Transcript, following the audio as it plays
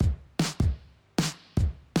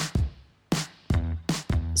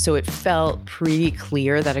So it felt pretty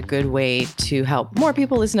clear that a good way to help more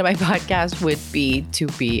people listen to my podcast would be to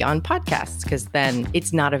be on podcasts, because then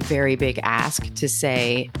it's not a very big ask to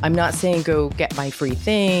say, I'm not saying go get my free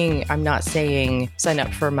thing. I'm not saying sign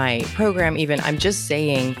up for my program even. I'm just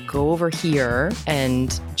saying go over here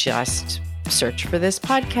and just search for this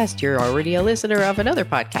podcast. You're already a listener of another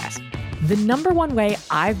podcast. The number one way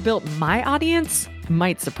I've built my audience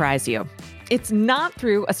might surprise you. It's not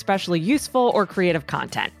through especially useful or creative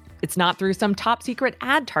content. It's not through some top secret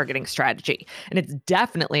ad targeting strategy. And it's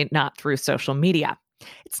definitely not through social media.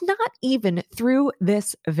 It's not even through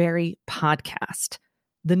this very podcast.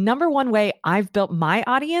 The number one way I've built my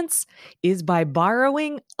audience is by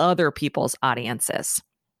borrowing other people's audiences.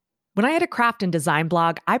 When I had a craft and design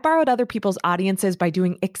blog, I borrowed other people's audiences by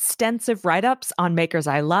doing extensive write-ups on makers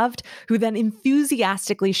I loved, who then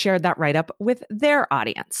enthusiastically shared that write-up with their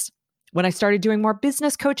audience. When I started doing more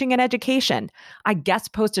business coaching and education, I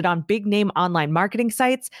guest posted on big name online marketing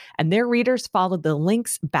sites, and their readers followed the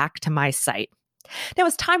links back to my site. Now,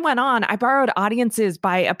 as time went on, I borrowed audiences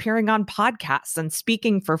by appearing on podcasts and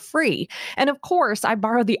speaking for free. And of course, I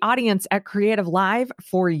borrowed the audience at Creative Live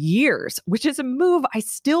for years, which is a move I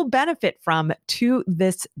still benefit from to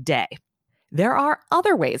this day. There are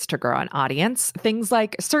other ways to grow an audience, things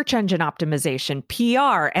like search engine optimization,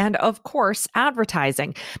 PR, and of course,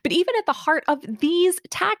 advertising. But even at the heart of these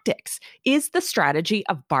tactics is the strategy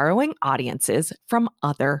of borrowing audiences from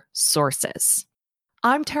other sources.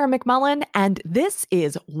 I'm Tara McMullin, and this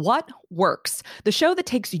is What Works, the show that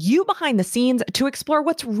takes you behind the scenes to explore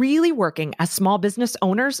what's really working as small business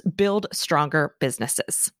owners build stronger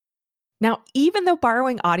businesses. Now, even though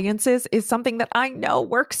borrowing audiences is something that I know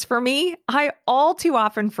works for me, I all too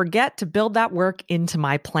often forget to build that work into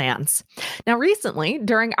my plans. Now, recently,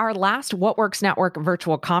 during our last What Works Network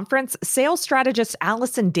virtual conference, sales strategist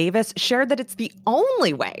Allison Davis shared that it's the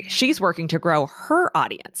only way she's working to grow her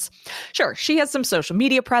audience. Sure, she has some social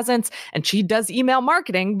media presence and she does email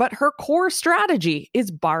marketing, but her core strategy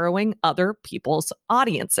is borrowing other people's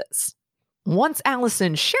audiences. Once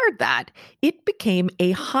Allison shared that, it became a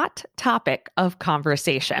hot topic of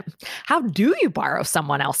conversation. How do you borrow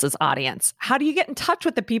someone else's audience? How do you get in touch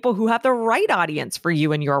with the people who have the right audience for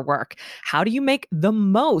you and your work? How do you make the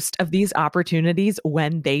most of these opportunities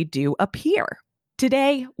when they do appear?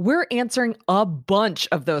 Today, we're answering a bunch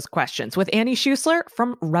of those questions with Annie Schuessler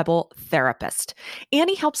from Rebel Therapist.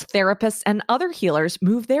 Annie helps therapists and other healers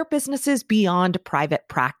move their businesses beyond private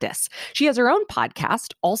practice. She has her own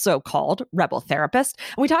podcast, also called Rebel Therapist,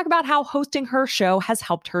 and we talk about how hosting her show has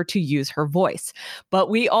helped her to use her voice. But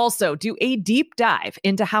we also do a deep dive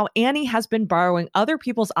into how Annie has been borrowing other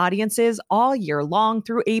people's audiences all year long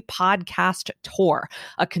through a podcast tour,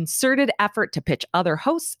 a concerted effort to pitch other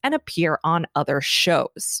hosts and appear on other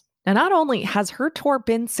shows. Now, not only has her tour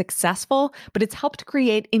been successful, but it's helped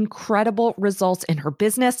create incredible results in her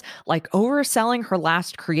business, like overselling her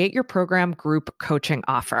last Create Your Program group coaching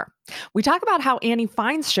offer. We talk about how Annie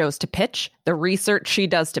finds shows to pitch, the research she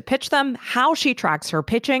does to pitch them, how she tracks her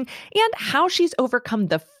pitching, and how she's overcome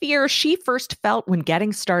the fear she first felt when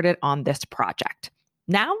getting started on this project.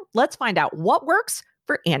 Now, let's find out what works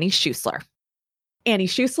for Annie Schuessler. Annie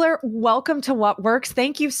Schuessler, welcome to What Works.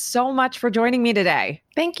 Thank you so much for joining me today.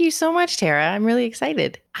 Thank you so much, Tara. I'm really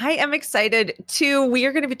excited. I am excited too. We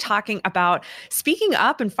are going to be talking about speaking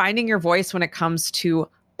up and finding your voice when it comes to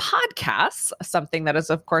podcasts, something that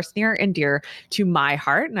is, of course, near and dear to my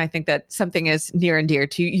heart. And I think that something is near and dear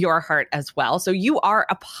to your heart as well. So you are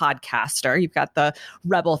a podcaster. You've got the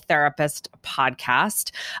Rebel Therapist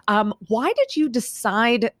podcast. Why did you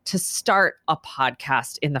decide to start a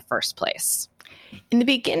podcast in the first place? In the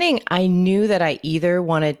beginning, I knew that I either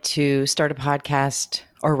wanted to start a podcast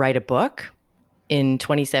or write a book in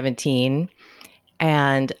 2017.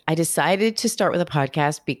 And I decided to start with a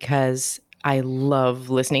podcast because I love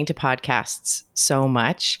listening to podcasts so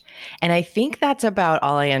much. And I think that's about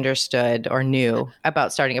all I understood or knew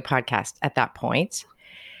about starting a podcast at that point.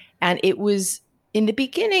 And it was, in the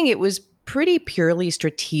beginning, it was pretty purely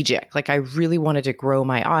strategic. Like I really wanted to grow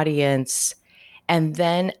my audience. And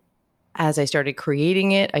then as I started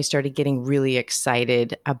creating it, I started getting really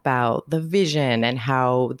excited about the vision and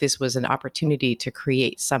how this was an opportunity to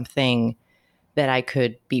create something that I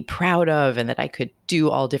could be proud of and that I could do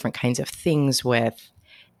all different kinds of things with,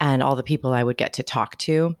 and all the people I would get to talk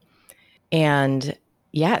to. And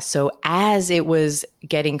yeah, so as it was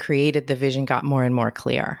getting created, the vision got more and more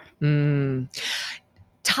clear.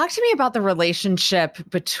 Talk to me about the relationship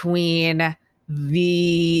between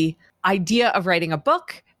the idea of writing a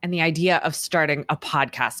book and the idea of starting a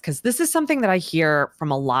podcast, because this is something that I hear from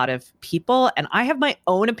a lot of people, and I have my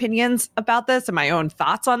own opinions about this and my own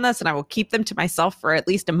thoughts on this, and I will keep them to myself for at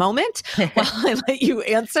least a moment while I let you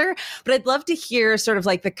answer. But I'd love to hear sort of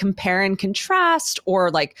like the compare and contrast, or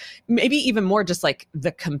like maybe even more just like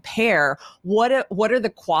the compare. What are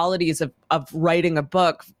the qualities of writing a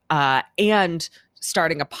book and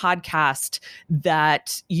starting a podcast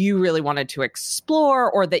that you really wanted to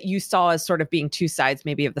explore, or that you saw as sort of being two sides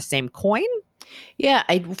maybe of the same coin? Yeah,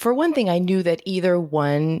 for one thing, I knew that either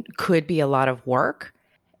one could be a lot of work.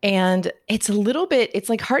 And it's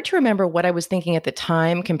like hard to remember what I was thinking at the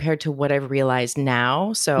time compared to what I've realized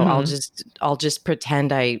now. So I'll just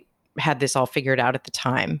pretend I had this all figured out at the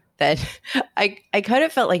time. That I kind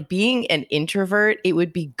of felt like, being an introvert, it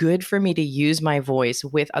would be good for me to use my voice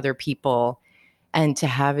with other people and to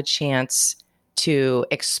have a chance to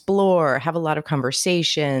explore, have a lot of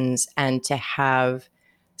conversations, and to have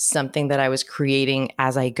something that I was creating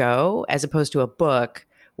as I go, as opposed to a book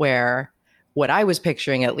where what I was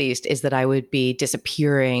picturing, at least, is that I would be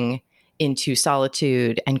disappearing into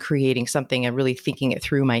solitude and creating something and really thinking it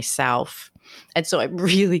through myself. And so I'm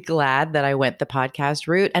really glad that I went the podcast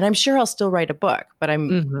route. And I'm sure I'll still write a book, but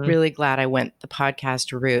I'm really glad I went the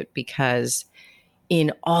podcast route, because in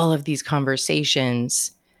all of these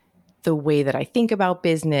conversations, the way that I think about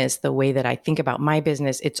business, the way that I think about my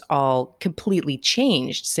business, it's all completely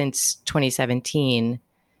changed since 2017,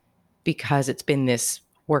 because it's been this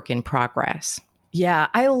work in progress. Yeah,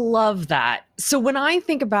 I love that. So when I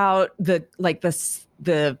think about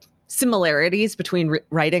the similarities between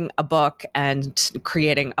writing a book and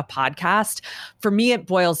creating a podcast, for me, it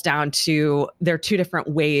boils down to there are two different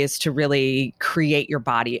ways to really create your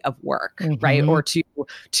body of work, right? Or to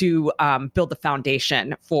build the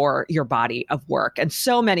foundation for your body of work. And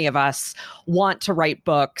so many of us want to write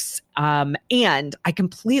books. And I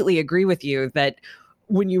completely agree with you that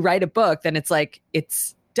when you write a book, then it's like,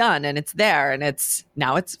 it's done and it's there and it's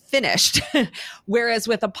finished. Whereas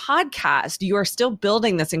with a podcast, you are still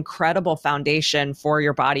building this incredible foundation for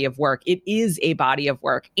your body of work. It is a body of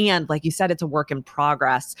work. And like you said, it's a work in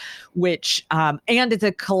progress, which, and it's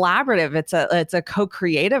a collaborative, it's a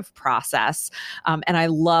co-creative process. And I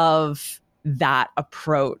love that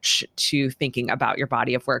approach to thinking about your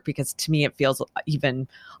body of work, because to me, it feels even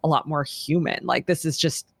a lot more human. Like this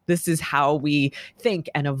is how we think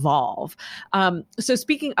and evolve. So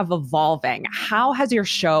speaking of evolving, how has your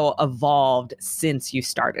show evolved since you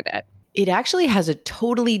started it? It actually has a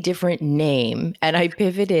totally different name. And I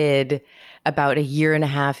pivoted about a year and a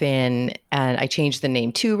half in, and I changed the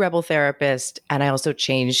name to Rebel Therapist. And I also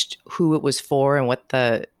changed who it was for and what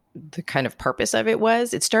the kind of purpose of it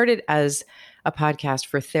was. It started as a podcast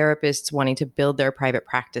for therapists wanting to build their private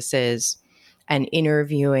practices, and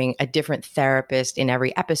interviewing a different therapist in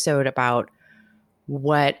every episode about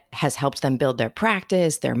what has helped them build their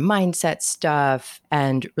practice, their mindset stuff,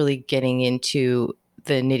 and really getting into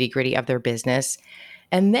the nitty-gritty of their business.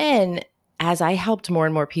 And then as I helped more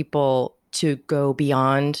and more people to go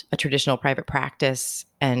beyond a traditional private practice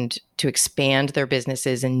and to expand their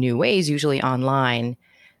businesses in new ways, usually online,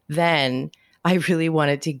 then I really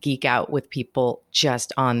wanted to geek out with people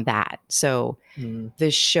just on that. So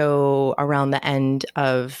the show, around the end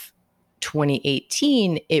of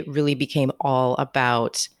 2018, it really became all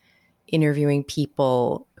about interviewing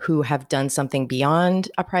people who have done something beyond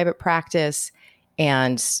a private practice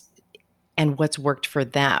and what's worked for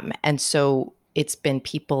them. And so it's been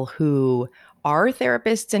people who are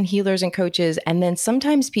therapists and healers and coaches, and then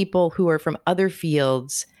sometimes people who are from other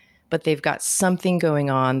fields, but they've got something going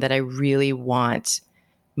on that I really want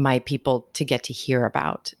my people to get to hear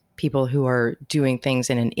about. People who are doing things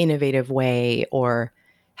in an innovative way or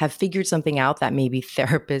have figured something out that maybe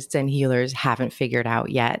therapists and healers haven't figured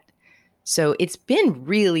out yet. So it's been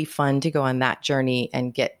really fun to go on that journey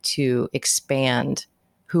and get to expand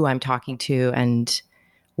who I'm talking to and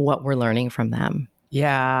what we're learning from them.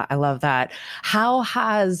 Yeah, I love that. How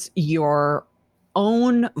has your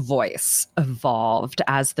own voice evolved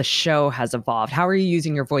as the show has evolved? How are you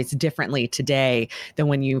using your voice differently today than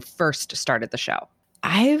when you first started the show?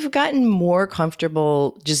 I've gotten more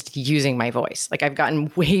comfortable just using my voice. Like I've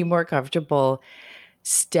gotten way more comfortable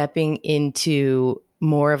stepping into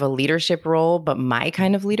more of a leadership role, but my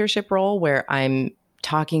kind of leadership role where I'm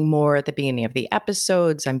talking more at the beginning of the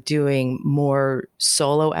episodes. I'm doing more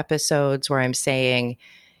solo episodes where I'm saying,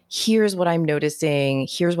 here's what I'm noticing.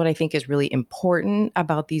 Here's what I think is really important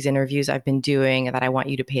about these interviews I've been doing that I want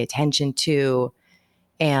you to pay attention to.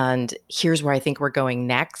 And here's where I think we're going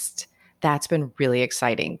next. That's been really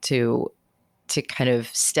exciting to kind of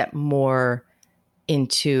step more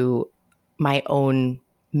into my own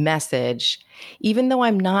message, even though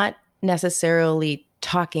I'm not necessarily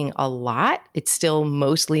talking a lot, it's still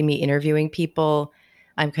mostly me interviewing people.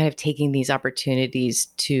 I'm kind of taking these opportunities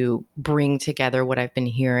to bring together what I've been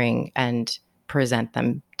hearing and present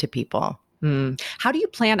them to people. How do you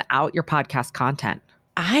plan out your podcast content?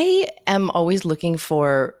 I am always looking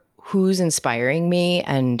for who's inspiring me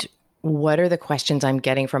and what are the questions I'm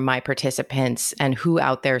getting from my participants and who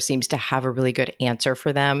out there seems to have a really good answer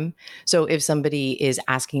for them. So if somebody is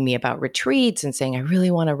asking me about retreats and saying, I really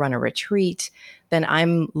want to run a retreat, then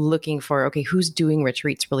I'm looking for, okay, who's doing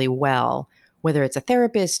retreats really well, whether it's a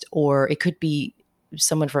therapist or it could be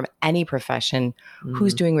someone from any profession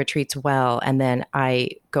who's doing retreats well. And then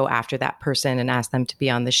I go after that person and ask them to be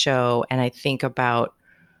on the show. And I think about,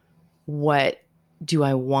 what do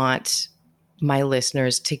I want my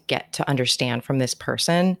listeners to get to understand from this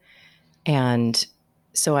person? And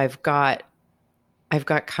so I've got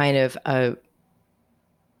kind of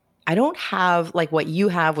I don't have like what you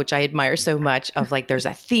have, which I admire so much, of like there's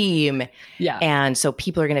a theme. Yeah. And so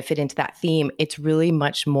people are going to fit into that theme. It's really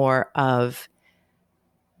much more of,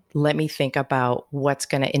 let me think about what's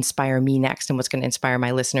going to inspire me next and what's going to inspire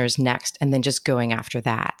my listeners next, and then just going after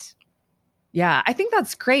that. Yeah, I think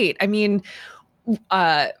that's great. I mean,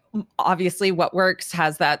 obviously What Works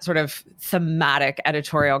has that sort of thematic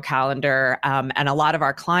editorial calendar. And a lot of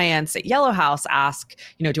our clients at Yellow House ask,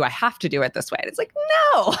 do I have to do it this way? And it's like,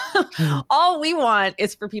 no, all we want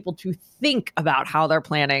is for people to think about how they're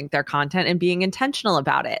planning their content and being intentional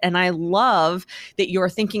about it. And I love that you're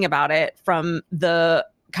thinking about it from the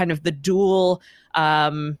kind of the dual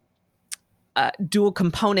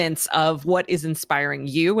components of what is inspiring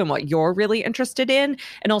you and what you're really interested in,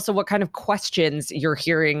 and also what kind of questions you're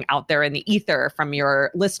hearing out there in the ether from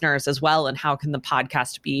your listeners as well, and how can the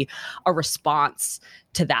podcast be a response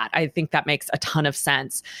to that. I think that makes a ton of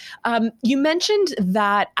sense. You mentioned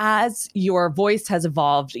that as your voice has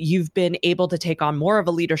evolved, you've been able to take on more of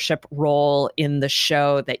a leadership role in the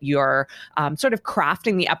show, that you're sort of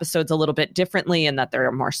crafting the episodes a little bit differently, and that there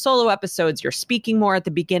are more solo episodes. You're speaking more at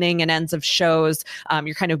the beginning and ends of shows.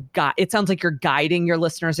 You're kind of it sounds like you're guiding your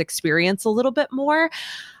listeners' experience a little bit more.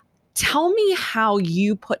 Tell me how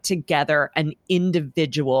you put together an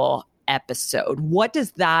individual episode. What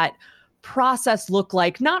does that process look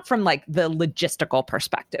like, not from like the logistical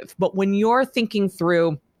perspective, but when you're thinking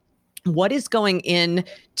through what is going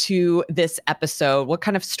into this episode, what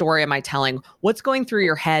kind of story am I telling, what's going through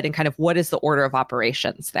your head, and kind of what is the order of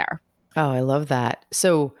operations there? Oh, I love that.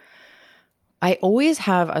 So I always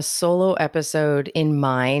have a solo episode in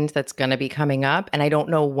mind that's going to be coming up, and I don't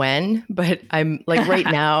know when, but I'm like right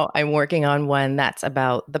now I'm working on one that's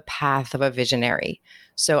about the path of a visionary.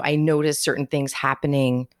 So I notice certain things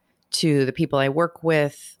happening to the people I work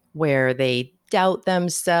with where they doubt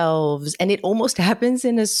themselves, and it almost happens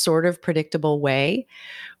in a sort of predictable way,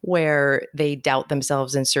 where they doubt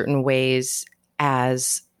themselves in certain ways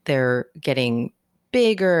as they're getting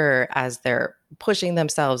bigger, as they're pushing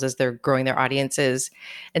themselves, as they're growing their audiences.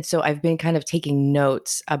 And so I've been kind of taking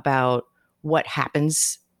notes about what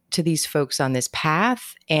happens to these folks on this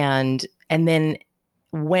path. And then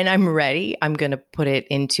when I'm ready, I'm going to put it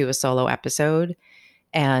into a solo episode.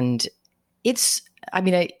 And it's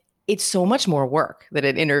so much more work than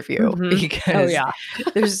an interview, because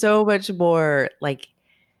there's so much more like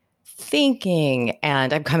thinking,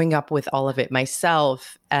 and I'm coming up with all of it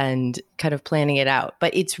myself and kind of planning it out.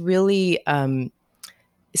 But it's really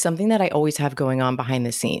something that I always have going on behind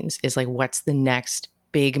the scenes, is like, what's the next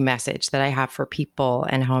big message that I have for people,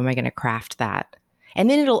 and how am I going to craft that? And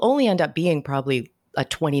then it'll only end up being probably a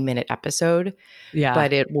 20-minute episode,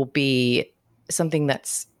 but it will be something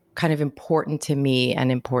that's kind of important to me and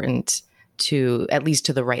important to at least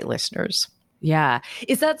to the right listeners. Yeah.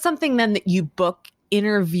 Is that something then that you book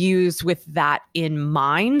interviews with that in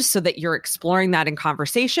mind, so that you're exploring that in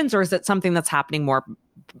conversations, or is it something that's happening more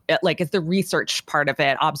like, is the research part of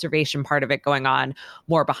it, observation part of it going on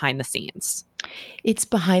more behind the scenes? It's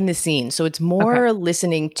behind the scenes. So it's more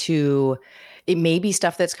listening to, it may be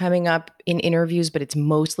stuff that's coming up in interviews, but it's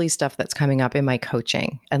mostly stuff that's coming up in my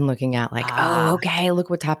coaching, and looking at like, oh, okay, look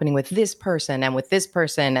what's happening with this person and with this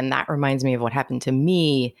person. And that reminds me of what happened to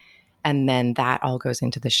me. And then that all goes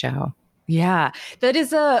into the show. Yeah, that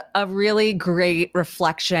is a really great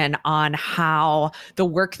reflection on how the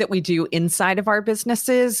work that we do inside of our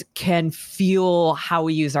businesses can fuel how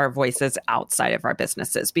we use our voices outside of our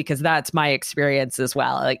businesses, because that's my experience as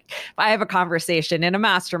well. Like, if I have a conversation in a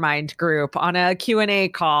mastermind group, on a Q&A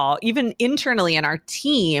call, even internally in our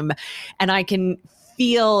team, and I can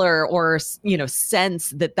feel or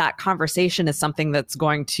sense that conversation is something that's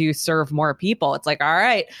going to serve more people. It's like, all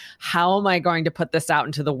right, how am I going to put this out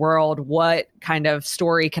into the world? What kind of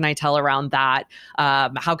story can I tell around that?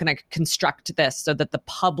 How can I construct this so that the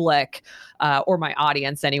public or my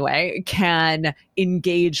audience anyway can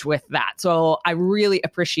engage with that? So I really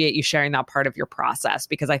appreciate you sharing that part of your process,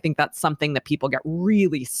 because I think that's something that people get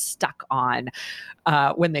really stuck on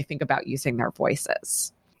when they think about using their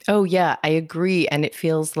voices. Oh, yeah, I agree. And it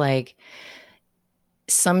feels like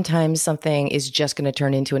sometimes something is just going to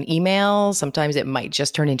turn into an email. Sometimes it might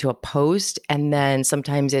just turn into a post. And then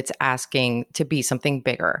sometimes it's asking to be something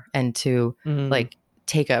bigger and to like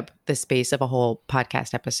take up the space of a whole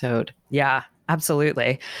podcast episode. Yeah,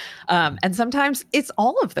 absolutely. And sometimes it's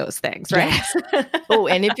all of those things, right? Yes. Oh,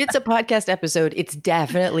 and if it's a podcast episode, it's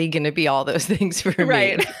definitely going to be all those things for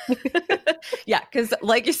right. me. Yeah, because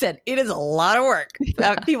like you said, it is a lot of work.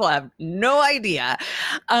 People have no idea.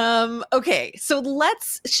 Okay, so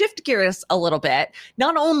let's shift gears a little bit.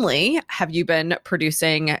 Not only have you been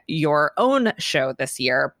producing your own show this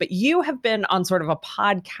year, but you have been on sort of a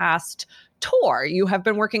podcast tour. You have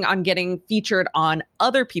been working on getting featured on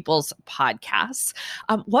other people's podcasts.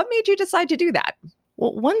 What made you decide to do that?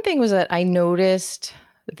 Well, one thing was that I noticed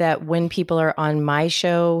that when people are on my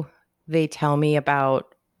show, they tell me about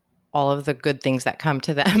all of the good things that come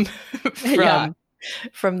to them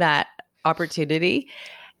from that opportunity.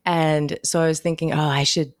 And so I was thinking, oh, I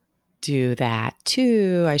should do that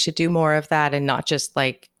too. I should do more of that and not just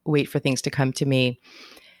like wait for things to come to me.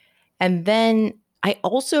 And then I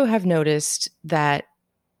also have noticed that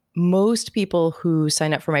most people who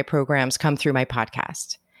sign up for my programs come through my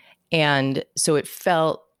podcast. And so it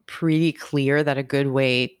felt pretty clear that a good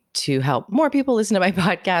way to help more people listen to my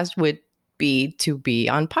podcast would be to be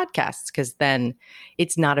on podcasts, because then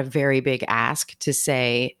it's not a very big ask to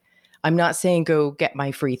say, I'm not saying go get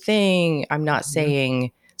my free thing. I'm not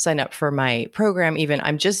saying sign up for my program even.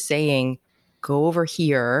 I'm just saying go over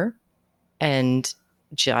here and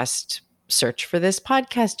just search for this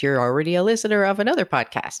podcast. You're already a listener of another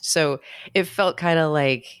podcast. So it felt kind of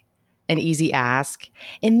like an easy ask.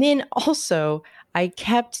 And then also I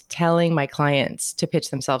kept telling my clients to pitch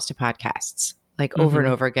themselves to podcasts. Like over and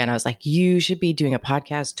over again, I was like, you should be doing a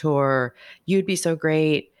podcast tour. You'd be so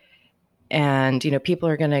great. And, people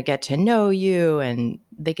are going to get to know you and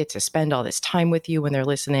they get to spend all this time with you when they're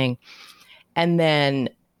listening. And then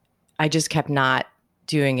I just kept not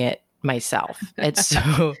doing it myself. And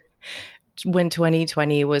so when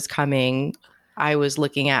 2020 was coming, I was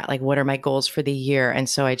looking at like, what are my goals for the year? And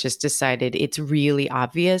so I just decided it's really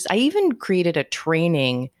obvious. I even created a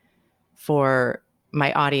training for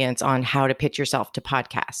my audience on how to pitch yourself to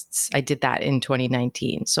podcasts. I did that in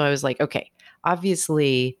 2019. So I was like, okay,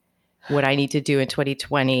 obviously what I need to do in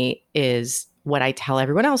 2020 is what I tell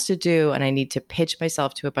everyone else to do. And I need to pitch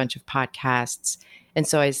myself to a bunch of podcasts. And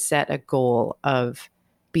so I set a goal of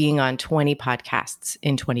being on 20 podcasts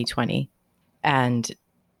in 2020. And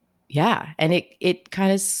it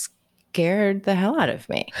kind of scared the hell out of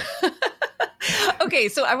me. Okay,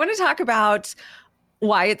 so I want to talk about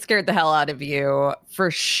why it scared the hell out of you for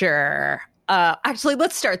sure. Actually,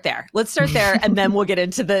 let's start there. And then we'll get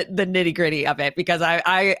into the nitty gritty of it, because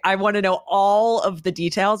I want to know all of the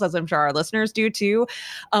details, as I'm sure our listeners do too.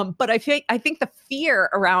 But I think the fear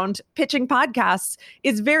around pitching podcasts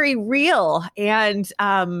is very real. And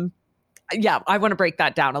I want to break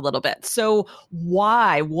that down a little bit. So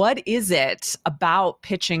why? What is it about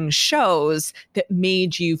pitching shows that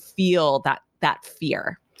made you feel that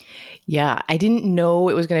fear? Yeah, I didn't know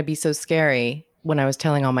it was going to be so scary when I was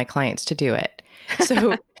telling all my clients to do it.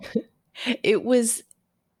 So it was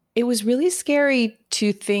really scary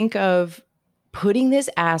to think of putting this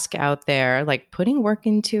ask out there, like putting work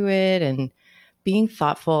into it and being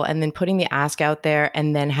thoughtful, and then putting the ask out there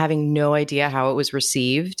and then having no idea how it was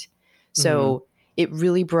received. So it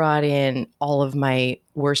really brought in all of my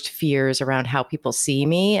worst fears around how people see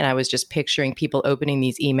me. And I was just picturing people opening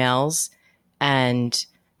these emails and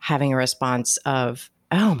having a response of,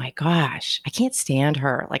 oh my gosh, I can't stand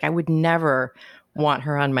her. Like I would never want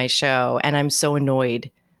her on my show. And I'm so annoyed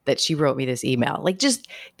that she wrote me this email. Like just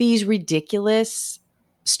these ridiculous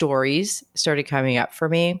stories started coming up for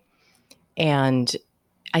me. And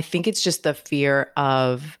I think it's just the fear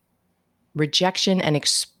of rejection and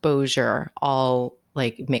exposure all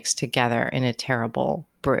like mixed together in a terrible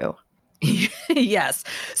brew. Yes.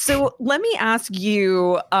 So let me ask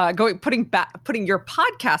you, putting your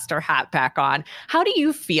podcaster hat back on, how do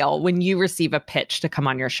you feel when you receive a pitch to come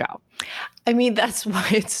on your show? I mean, that's why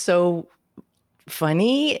it's so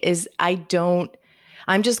funny is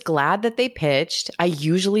I'm just glad that they pitched. I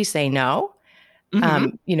usually say no.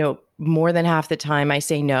 More than half the time I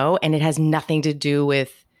say no, and it has nothing to do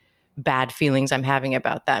with bad feelings I'm having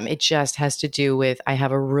about them. It just has to do with I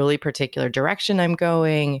have a really particular direction I'm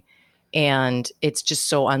going, and it's just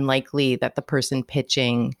so unlikely that the person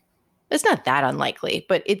pitching, it's not that unlikely,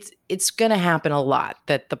 but it's going to happen a lot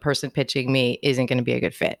that the person pitching me isn't going to be a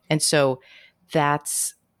good fit. And so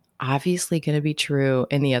that's obviously going to be true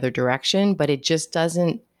in the other direction, but it just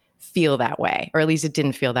doesn't feel that way, or at least it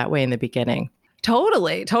didn't feel that way in the beginning.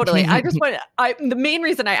 Totally. The main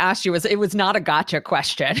reason I asked you was it was not a gotcha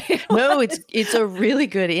question. No, it's a really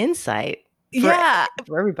good insight.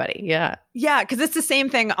 For everybody. Yeah. Yeah. Cause it's the same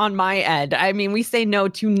thing on my end. I mean, we say no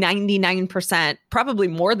to 99%, probably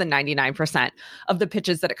more than 99% of the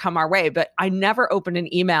pitches that come our way, but I never open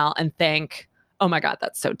an email and think, oh my God,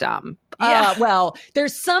 that's so dumb. Yeah. Well,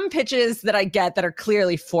 there's some pitches that I get that are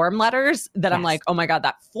clearly form letters that I'm like, oh my God,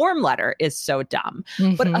 that form letter is so dumb.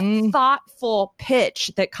 Mm-hmm. But a thoughtful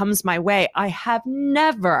pitch that comes my way, I have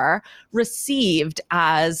never received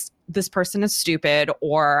as this person is stupid,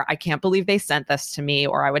 or I can't believe they sent this to me,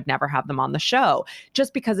 or I would never have them on the show.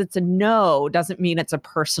 Just because it's a no doesn't mean it's a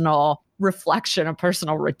personal reflection, a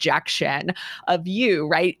personal rejection of you,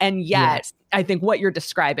 right? And yet, yes. I think what you're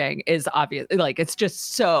describing is obvious. Like, it's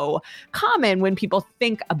just so common when people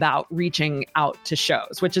think about reaching out to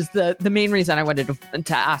shows, which is the main reason I wanted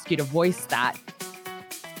to ask you to voice that.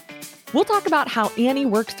 We'll talk about how Annie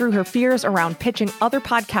worked through her fears around pitching other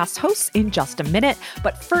podcast hosts in just a minute.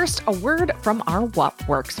 But first, a word from our What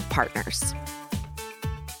Works partners.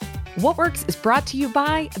 What Works is brought to you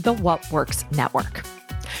by the What Works Network.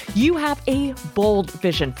 You have a bold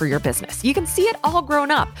vision for your business. You can see it all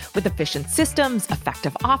grown up with efficient systems,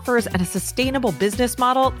 effective offers, and a sustainable business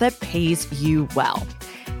model that pays you well.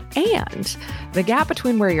 And the gap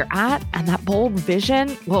between where you're at and that bold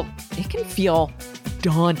vision, well, it can feel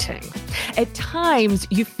daunting. At times,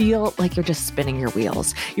 you feel like you're just spinning your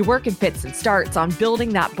wheels. You work in fits and starts on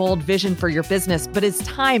building that bold vision for your business, but as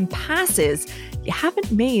time passes, you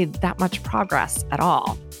haven't made that much progress at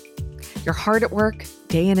all. You're hard at work,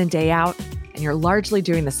 day in and day out, and you're largely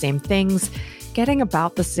doing the same things, getting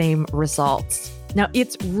about the same results. Now,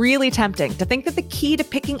 it's really tempting to think that the key to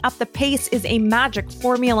picking up the pace is a magic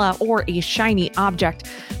formula or a shiny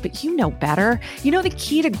object, but you know better. You know the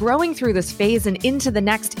key to growing through this phase and into the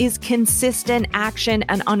next is consistent action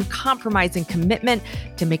and uncompromising commitment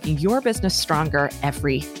to making your business stronger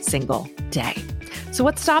every single day. So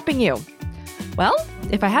what's stopping you? Well,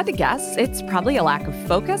 if I had to guess, it's probably a lack of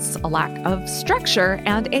focus, a lack of structure,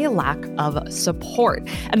 and a lack of support.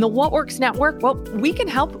 And the What Works Network, well, we can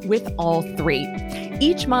help with all three.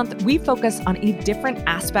 Each month, we focus on a different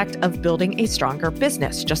aspect of building a stronger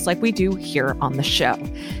business, just like we do here on the show.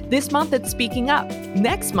 This month, it's speaking up.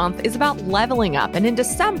 Next month is about leveling up. And in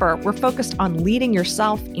December, we're focused on leading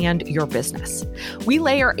yourself and your business. We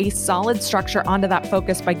layer a solid structure onto that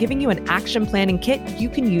focus by giving you an action planning kit you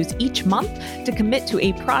can use each month to commit to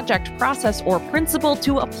a project, process, or principle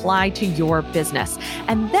to apply to your business.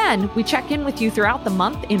 And then we check in with you throughout the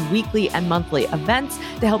month in weekly and monthly events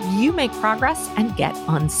to help you make progress and get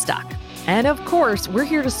unstuck. And of course, we're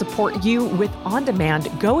here to support you with on-demand,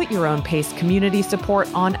 go-at-your-own-pace community support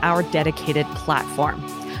on our dedicated platform.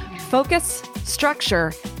 Focus,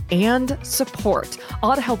 structure, and support,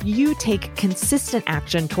 all to help you take consistent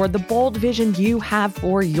action toward the bold vision you have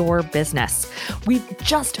for your business. We've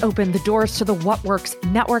just opened the doors to the What Works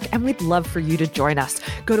Network, and we'd love for you to join us.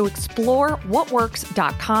 Go to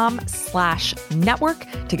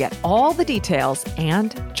explorewhatworks.com/network to get all the details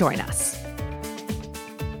and join us.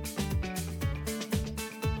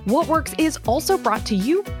 What Works is also brought to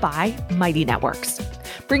you by Mighty Networks.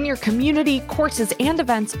 Bring your community, courses, and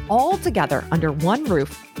events all together under one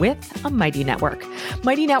roof with a Mighty Network.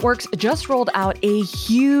 Mighty Networks just rolled out a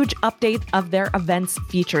huge update of their events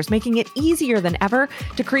features, making it easier than ever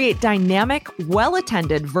to create dynamic,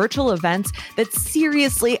 well-attended virtual events that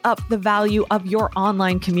seriously up the value of your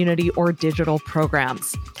online community or digital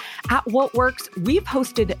programs. At What Works, we've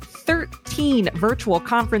hosted 13 virtual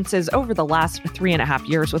conferences over the last 3.5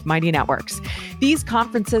 years with Mighty Networks. These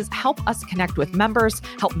conferences help us connect with members,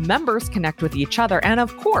 help members connect with each other, and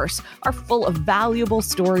of course, are full of valuable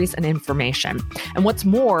stories and information. And what's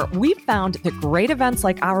more, we've found that great events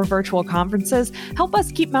like our virtual conferences help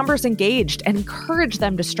us keep members engaged and encourage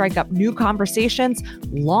them to strike up new conversations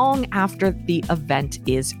long after the event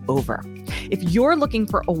is over. If you're looking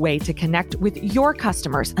for a way to connect with your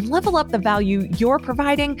customers and level up the value you're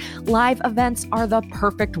providing, live events are the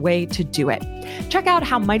perfect way to do it. Check out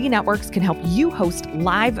how Mighty Networks can help you host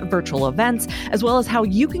live virtual events, as well as how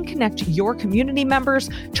you can connect your community members,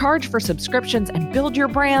 charge for subscriptions, and build your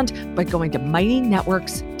brand by going to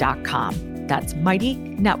mightynetworks.com. That's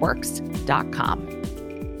mightynetworks.com.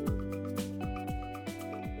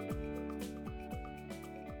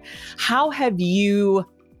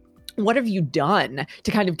 What have you done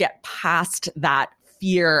to kind of get past that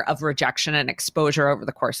fear of rejection and exposure over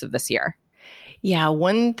the course of this year? Yeah,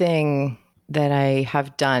 one thing that I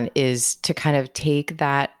have done is to kind of take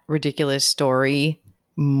that ridiculous story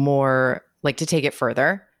more, like to take it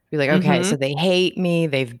further. Be like, okay, so they hate me.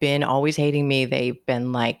 They've been always hating me. They've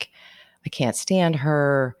been like, I can't stand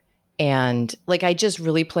her. And like, I just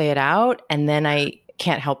really play it out. And then I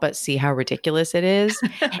can't help but see how ridiculous it is.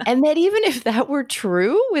 And that even if that were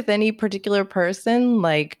true with any particular person,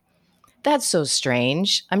 like, that's so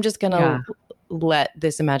strange. I'm just going to let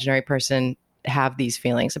this imaginary person have these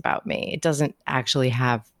feelings about me. It doesn't actually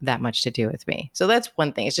have that much to do with me. So that's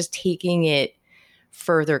one thing. It's just taking it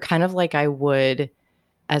further, kind of like I would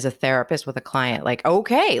as a therapist with a client. Like,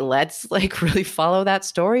 okay, let's like really follow that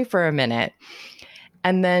story for a minute.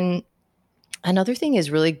 And then another thing is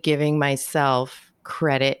really giving myself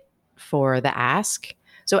credit for the ask.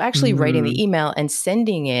 So actually writing the email and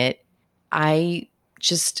sending it, I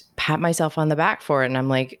just pat myself on the back for it. And I'm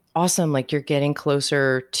like, awesome. Like, you're getting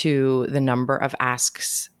closer to the number of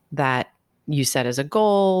asks that you set as a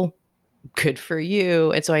goal. Good for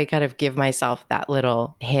you. And so I kind of give myself that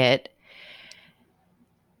little hit.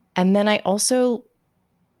 And then I also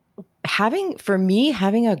having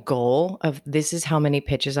a goal of this is how many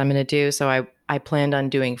pitches I'm going to do. So I planned on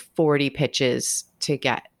doing 40 pitches to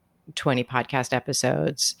get 20 podcast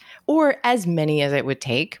episodes, or as many as it would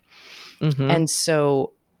take. And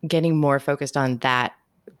so getting more focused on that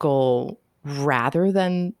goal rather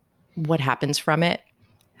than what happens from it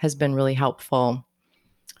has been really helpful.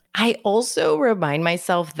 I also remind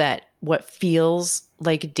myself that what feels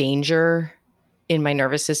like danger in my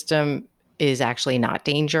nervous system is actually not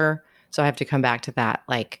danger. So I have to come back to that.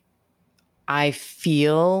 Like, I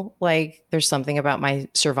feel like there's something about my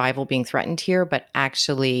survival being threatened here, but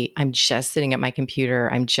actually I'm just sitting at my computer.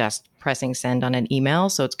 I'm just pressing send on an email.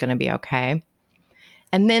 So it's going to be okay.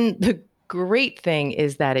 And then the great thing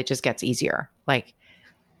is that it just gets easier. Like,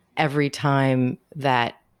 every time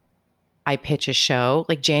that I pitch a show,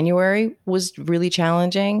 like January was really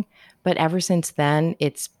challenging, but ever since then,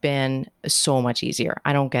 it's been so much easier.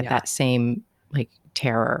 I don't get that same like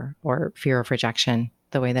terror or fear of rejection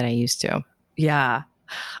the way that I used to. Yeah.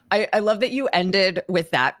 I love that you ended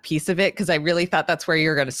with that piece of it, because I really thought that's where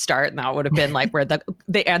you're going to start. And that would have been like where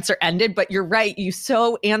the answer ended. But you're right. You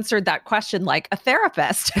so answered that question like a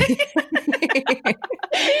therapist. And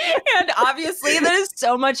obviously that is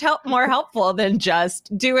so much more helpful than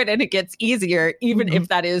just do it and it gets easier, even if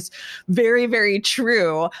that is very, very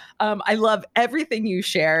true. I love everything you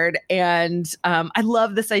shared. And I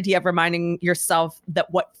love this idea of reminding yourself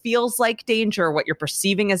that what feels like danger, what you're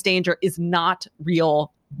perceiving as danger, is not real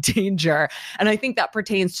danger. And I think that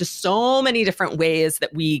pertains to so many different ways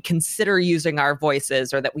that we consider using our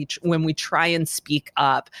voices, or that when we try and speak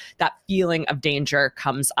up, that feeling of danger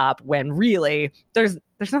comes up, when really there's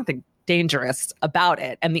nothing dangerous about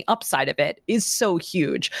it. And the upside of it is so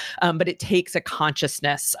huge. But it takes a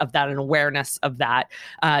consciousness of that, an awareness of that,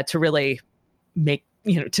 to really make,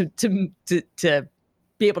 to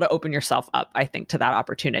be able to open yourself up, I think, to that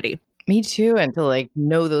opportunity. Me too. And to like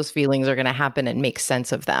know those feelings are going to happen and make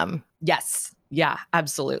sense of them. Yes. Yeah,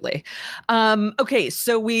 absolutely. Okay.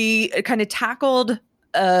 So we kind of tackled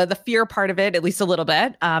the fear part of it, at least a little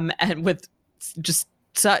bit, and with just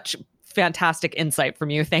such fantastic insight from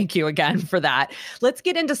you. Thank you again for that. Let's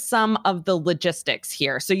get into some of the logistics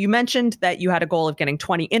here. So you mentioned that you had a goal of getting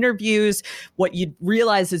 20 interviews. What you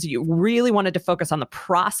realized is you really wanted to focus on the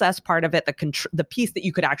process part of it, the piece that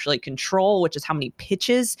you could actually control, which is how many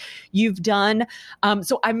pitches you've done.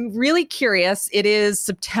 So I'm really curious. It is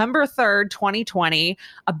September 3rd, 2020.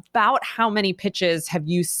 About how many pitches have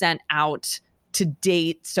you sent out to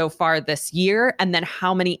date so far this year? And then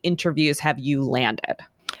how many interviews have you landed?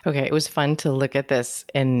 Okay, it was fun to look at this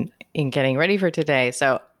in getting ready for today.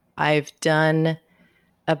 So I've done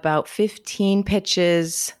about 15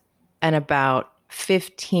 pitches and about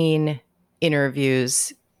 15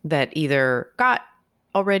 interviews that either got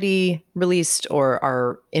already released or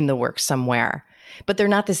are in the works somewhere, but they're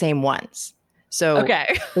not the same ones. So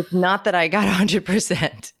it's not that I got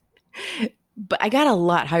 100%, but I got a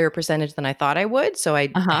lot higher percentage than I thought I would. So I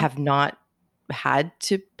have not had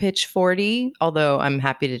to pitch 40, although I'm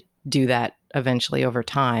happy to do that eventually over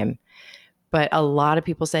time. But a lot of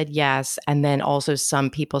people said yes. And then also some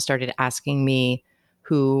people started asking me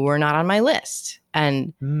who were not on my list.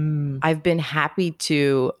 And I've been happy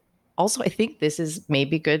to also, I think this is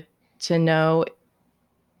maybe good to know,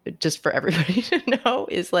 just for everybody to know,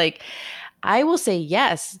 is like, I will say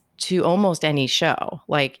yes to almost any show.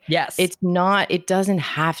 Like, yes, it doesn't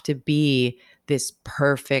have to be this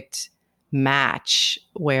perfect match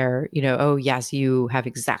where, oh, yes, you have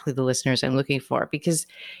exactly the listeners I'm looking for, because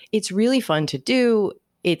it's really fun to do.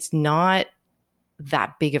 It's not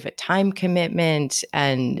that big of a time commitment.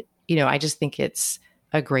 And, I just think it's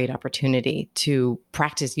a great opportunity to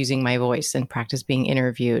practice using my voice and practice being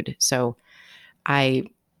interviewed. So I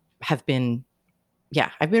have been,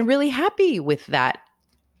 I've been really happy with that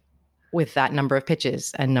number of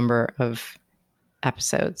pitches and number of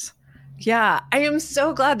episodes. Yeah, I am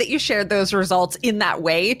so glad that you shared those results in that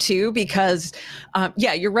way too, because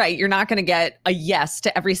you're right. You're not going to get a yes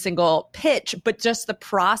to every single pitch, but just the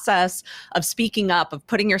process of speaking up, of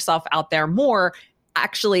putting yourself out there more,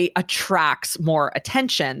 actually attracts more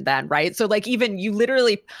attention then, right? So like, even you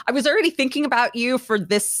literally, I was already thinking about you for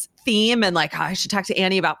this theme and like, oh, I should talk to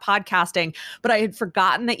Annie about podcasting, but I had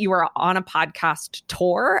forgotten that you were on a podcast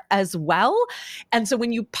tour as well. And so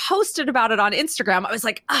when you posted about it on Instagram, I was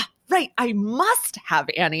like, right, I must have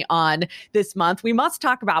Annie on this month. We must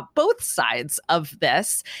talk about both sides of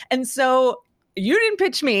this. And so you didn't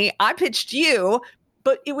pitch me, I pitched you.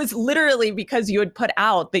 But it was literally because you had put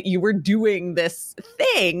out that you were doing this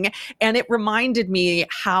thing. And it reminded me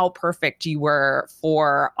how perfect you were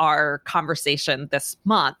for our conversation this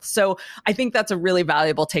month. So I think that's a really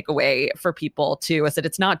valuable takeaway for people too, is that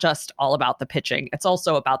it's not just all about the pitching. It's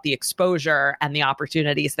also about the exposure and the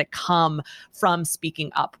opportunities that come from speaking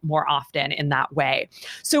up more often in that way.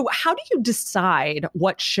 So how do you decide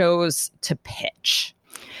what shows to pitch?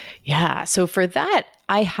 Yeah. So for that,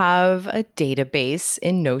 I have a database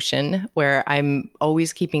in Notion where I'm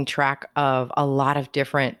always keeping track of a lot of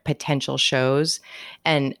different potential shows.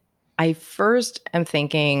 And I first am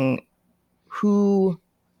thinking who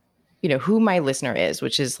my listener is,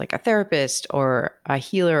 which is like a therapist or a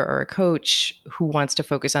healer or a coach who wants to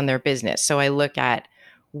focus on their business. So I look at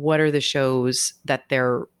what are the shows that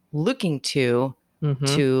they're looking to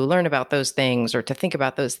learn about those things or to think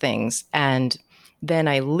about those things. And then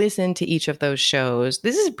I listen to each of those shows.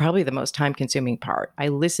 This is probably the most time-consuming part. I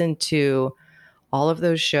listen to all of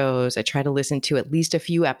those shows. I try to listen to at least a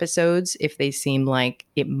few episodes if they seem like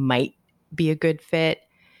it might be a good fit.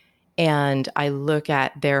 And I look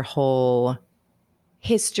at their whole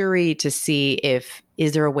history to see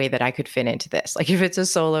is there a way that I could fit into this? Like if it's a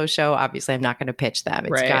solo show, obviously I'm not going to pitch them.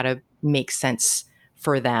 It's got to make sense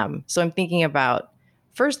for them. So I'm thinking about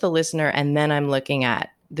first the listener, and then I'm looking at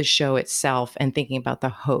the show itself and thinking about the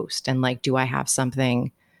host and like, do I have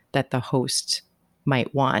something that the host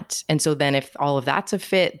might want? And so then if all of that's a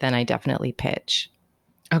fit, then I definitely pitch.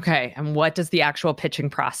 Okay. And what does the actual pitching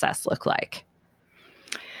process look like?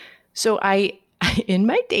 So in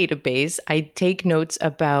my database, I take notes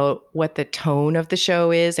about what the tone of the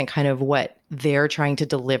show is and kind of what they're trying to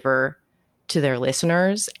deliver to their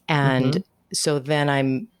listeners. And so then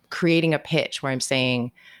I'm creating a pitch where I'm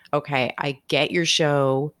saying, okay, I get your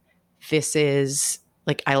show. This is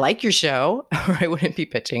like, I like your show, or I wouldn't be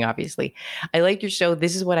pitching, obviously. I like your show.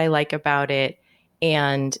 This is what I like about it.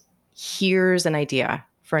 And here's an idea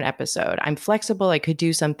for an episode. I'm flexible. I could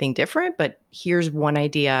do something different, but here's one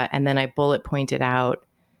idea. And then I bullet point it out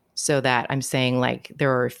so that I'm saying like,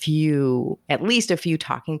 there are at least a few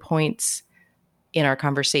talking points in our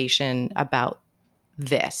conversation about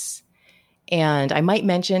this. And I might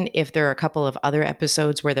mention if there are a couple of other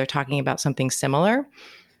episodes where they're talking about something similar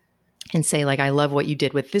and say like, I love what you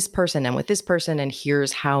did with this person and with this person. And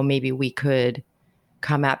here's how maybe we could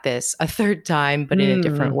come at this a third time, but in a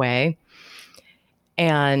different way.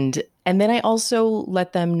 And then I also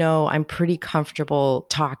let them know I'm pretty comfortable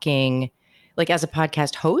talking, like as a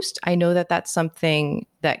podcast host. I know that that's something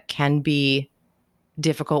that can be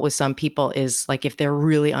difficult with some people, is like if they're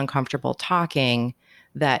really uncomfortable talking,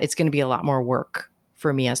 that it's going to be a lot more work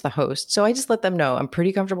for me as the host. So I just let them know I'm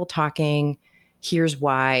pretty comfortable talking. Here's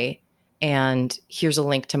why. And here's a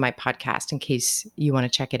link to my podcast in case you want to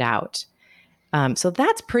check it out. So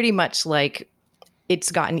that's pretty much like,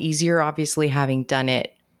 it's gotten easier, obviously, having done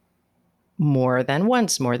it more than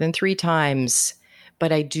once, more than 3 times.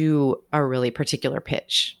 But I do a really particular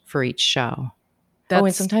pitch for each show.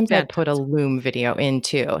 And sometimes I put a Loom video in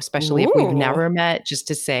too, especially if we've never met, just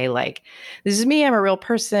to say like, this is me. I'm a real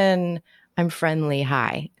person. I'm friendly.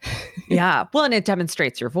 Hi. Yeah. Well, and it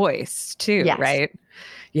demonstrates your voice too, right?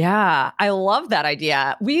 Yeah. I love that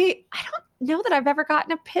idea. I know that I've ever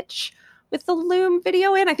gotten a pitch with the Loom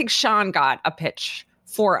video in. I think Sean got a pitch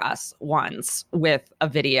for us once with a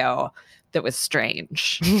video that was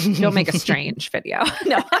strange. You'll make a strange video.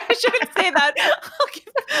 No, I shouldn't say that.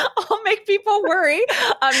 I'll make people worry.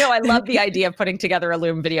 No, I love the idea of putting together a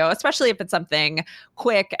Loom video, especially if it's something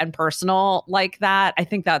quick and personal like that. I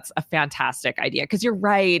think that's a fantastic idea because you're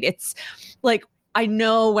right. It's like, I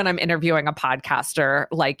know when I'm interviewing a podcaster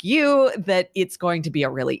like you that it's going to be a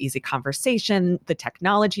really easy conversation. The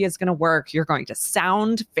technology is going to work. You're going to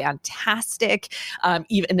sound fantastic,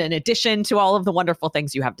 even in addition to all of the wonderful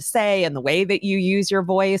things you have to say and the way that you use your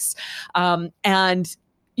voice. And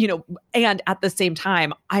at the same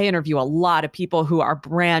time, I interview a lot of people who are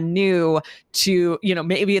brand new to,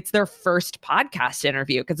 maybe it's their first podcast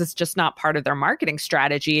interview because it's just not part of their marketing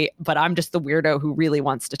strategy, but I'm just the weirdo who really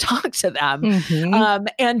wants to talk to them. Mm-hmm.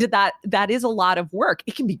 And that is a lot of work.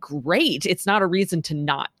 It can be great. It's not a reason to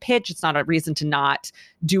not pitch. It's not a reason to not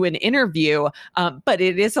do an interview, but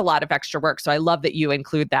it is a lot of extra work. So I love that you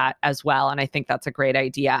include that as well. And I think that's a great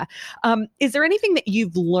idea. Is there anything that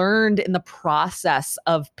you've learned in the process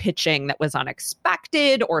of pitching that was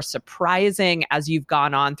unexpected or surprising as you've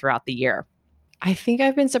gone on throughout the year? I think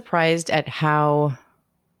I've been surprised at how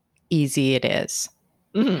easy it is.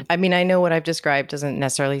 Mm-hmm. I mean, I know what I've described doesn't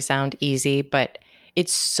necessarily sound easy, but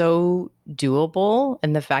it's so doable.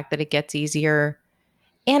 And the fact that it gets easier.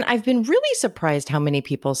 And I've been really surprised how many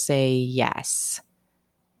people say yes.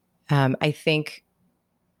 I think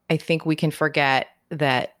we can forget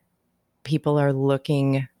that people are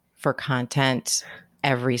looking for content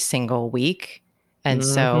every single week. And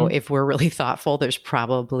so if we're really thoughtful, there's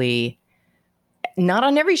probably, not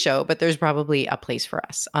on every show, but there's probably a place for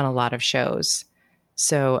us on a lot of shows.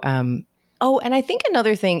 So, and I think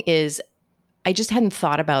another thing is, I just hadn't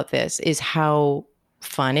thought about this, is how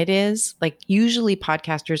fun it is. Like usually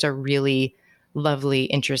podcasters are really lovely,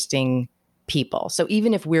 interesting people. So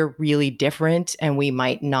even if we're really different and we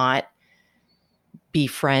might not be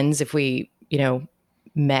friends if we,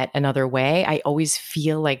 met another way, I always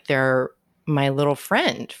feel like they're my little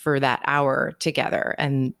friend for that hour together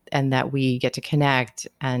and that we get to connect.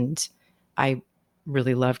 And I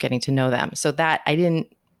really love getting to know them. So that I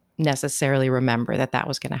didn't necessarily remember that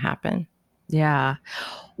was going to happen. Yeah.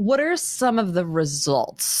 What are some of the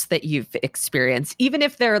results that you've experienced? Even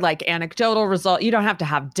if they're like anecdotal results, you don't have to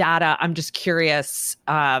have data. I'm just curious.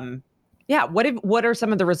 What are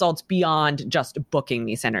some of the results beyond just booking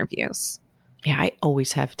these interviews? Yeah, I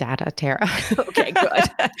always have data, Tara. Okay,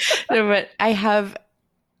 good. No, but I have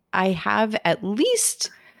at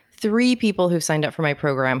least 3 people who've signed up for my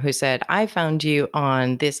program who said, I found you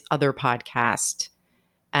on this other podcast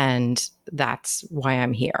and that's why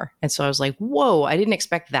I'm here. And so I was like, whoa, I didn't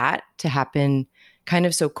expect that to happen kind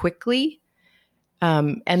of so quickly.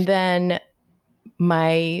 And then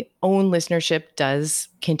my own listenership does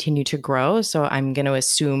continue to grow. So I'm going to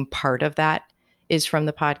assume part of that is from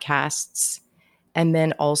the podcasts. And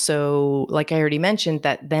then also, like I already mentioned,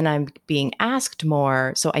 that then I'm being asked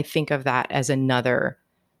more. So I think of that as another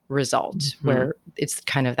result where it's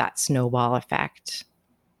kind of that snowball effect.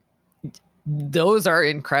 Those are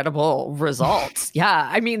incredible results. Yeah.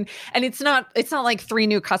 I mean, and it's not like 3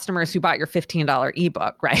 new customers who bought your $15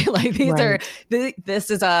 ebook, right? Like this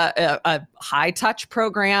is a high touch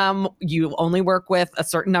program. You only work with a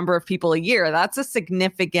certain number of people a year. That's a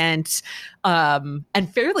significant and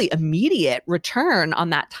fairly immediate return on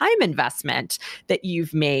that time investment that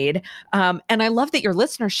you've made. And I love that your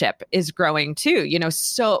listenership is growing too.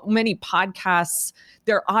 So many podcasts,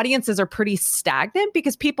 their audiences are pretty stagnant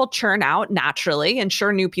because people churn out naturally, and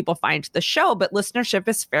sure, new people find the show, but listenership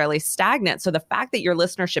is fairly stagnant. So the fact that your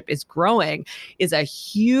listenership is growing is a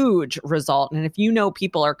huge result. And if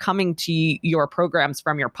people are coming to your programs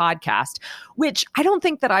from your podcast, which I don't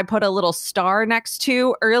think that I put a little star next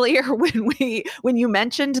to earlier when you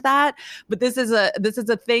mentioned that, but this is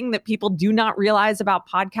a thing that people do not realize about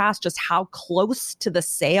podcasts, just how close to the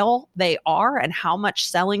sale they are and how much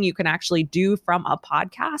selling you can actually do from a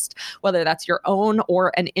podcast, whether that's your own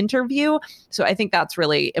or an interview. So I think that's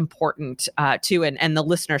really important too. And the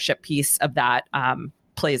listenership piece of that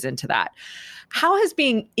plays into that. How has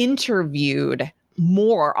being interviewed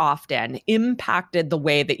more often impacted the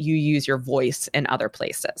way that you use your voice in other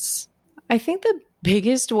places? I think the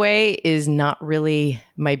biggest way is not really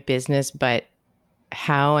my business, but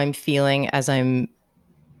how I'm feeling as I'm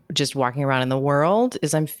just walking around in the world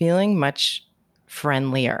is I'm feeling much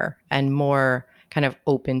friendlier and more kind of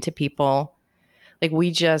open to people. Like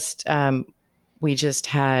we just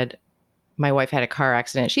had, my wife had a car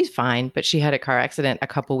accident. She's fine, but she had a car accident a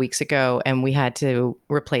couple weeks ago and we had to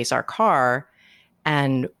replace our car.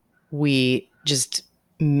 And we just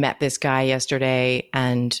met this guy yesterday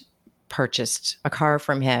and purchased a car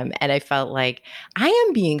from him. And I felt like I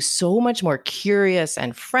am being so much more curious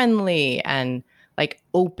and friendly and like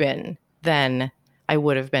open than I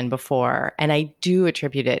would have been before. And I do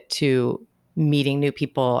attribute it to meeting new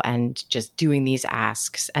people and just doing these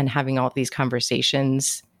asks and having all these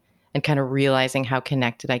conversations and kind of realizing how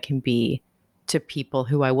connected I can be to people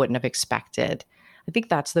who I wouldn't have expected. I think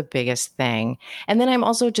that's the biggest thing. And then I'm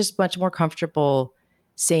also just much more comfortable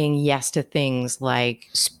saying yes to things like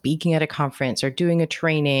speaking at a conference or doing a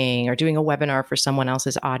training or doing a webinar for someone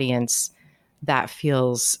else's audience. That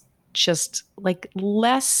feels just like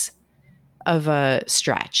less of a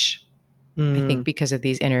stretch, I think, because of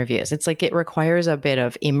these interviews. It's like it requires a bit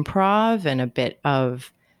of improv and a bit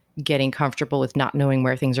of getting comfortable with not knowing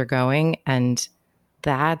where things are going. And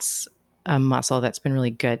that's a muscle that's been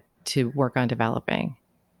really good to work on developing.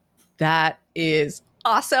 That is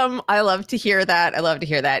awesome. I love to hear that. I love to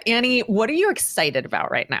hear that. Annie, what are you excited about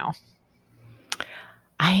right now?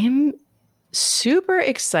 I am super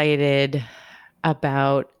excited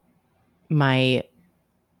about my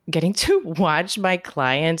getting to watch my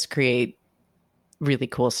clients create really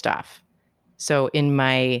cool stuff. So in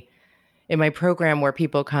my program where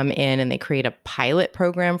people come in and they create a pilot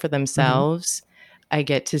program for themselves, I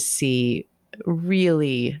get to see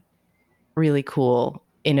really, really cool,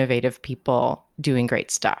 innovative people doing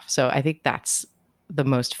great stuff. So I think that's the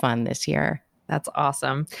most fun this year. That's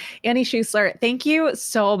awesome. Annie Schuessler, thank you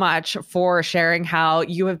so much for sharing how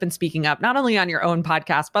you have been speaking up, not only on your own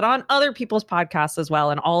podcast, but on other people's podcasts as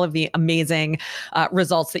well, and all of the amazing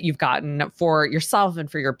results that you've gotten for yourself and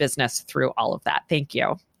for your business through all of that. Thank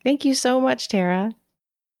you. Thank you so much, Tara.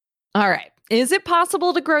 All right. Is it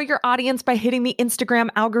possible to grow your audience by hitting the Instagram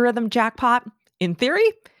algorithm jackpot? In theory,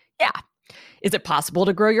 yeah. Is it possible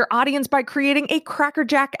to grow your audience by creating a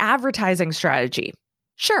crackerjack advertising strategy?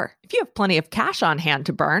 Sure, if you have plenty of cash on hand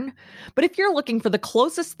to burn. But if you're looking for the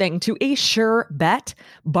closest thing to a sure bet,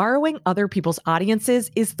 borrowing other people's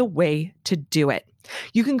audiences is the way to do it.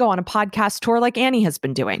 You can go on a podcast tour like Annie has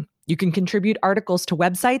been doing. You can contribute articles to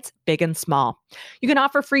websites, big and small. You can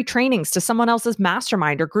offer free trainings to someone else's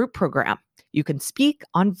mastermind or group program. You can speak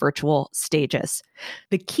on virtual stages.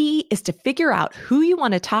 The key is to figure out who you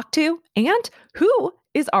want to talk to and who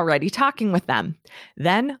is already talking with them.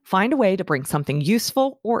 Then find a way to bring something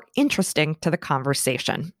useful or interesting to the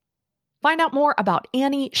conversation. Find out more about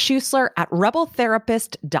Annie Schuessler at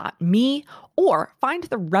rebeltherapist.me or find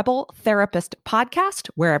the Rebel Therapist podcast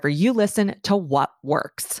wherever you listen to What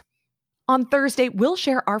Works. On Thursday, we'll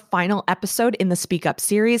share our final episode in the Speak Up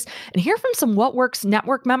series and hear from some What Works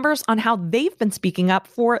Network members on how they've been speaking up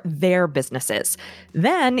for their businesses.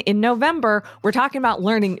 Then in November, we're talking about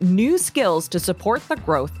learning new skills to support the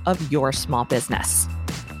growth of your small business.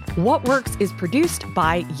 What Works is produced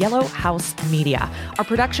by Yellow House Media. Our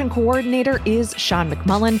production coordinator is Sean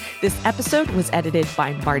McMullen. This episode was edited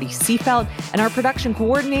by Marty Seafelt, and our production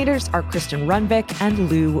coordinators are Kristen Runvik and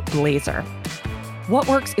Lou Blazer. What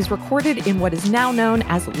Works is recorded in what is now known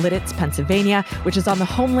as Lititz, Pennsylvania, which is on the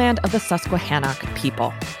homeland of the Susquehannock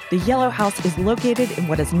people. The Yellow House is located in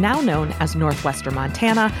what is now known as northwestern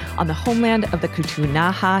Montana, on the homeland of the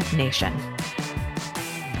Ktunaxa Nation.